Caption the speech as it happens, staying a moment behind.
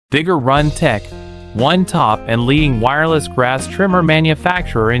Digger Run Tech, one top and leading wireless grass trimmer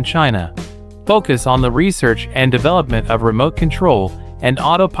manufacturer in China. Focus on the research and development of remote control and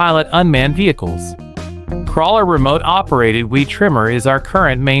autopilot unmanned vehicles. Crawler remote operated weed trimmer is our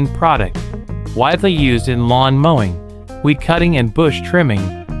current main product. Widely used in lawn mowing, weed cutting and bush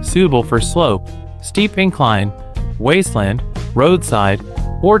trimming, suitable for slope, steep incline, wasteland, roadside,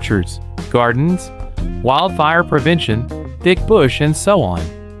 orchards, gardens, wildfire prevention, thick bush and so on.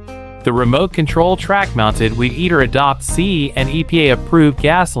 The remote control track-mounted weed eater adopts CE and EPA-approved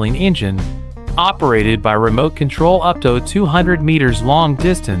gasoline engine, operated by remote control up to 200 meters long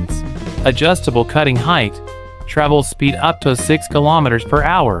distance, adjustable cutting height, travel speed up to 6 kilometers per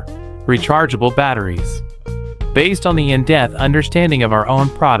hour, rechargeable batteries. Based on the in-depth understanding of our own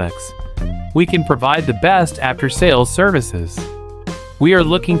products, we can provide the best after-sales services. We are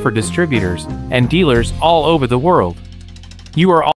looking for distributors and dealers all over the world. You are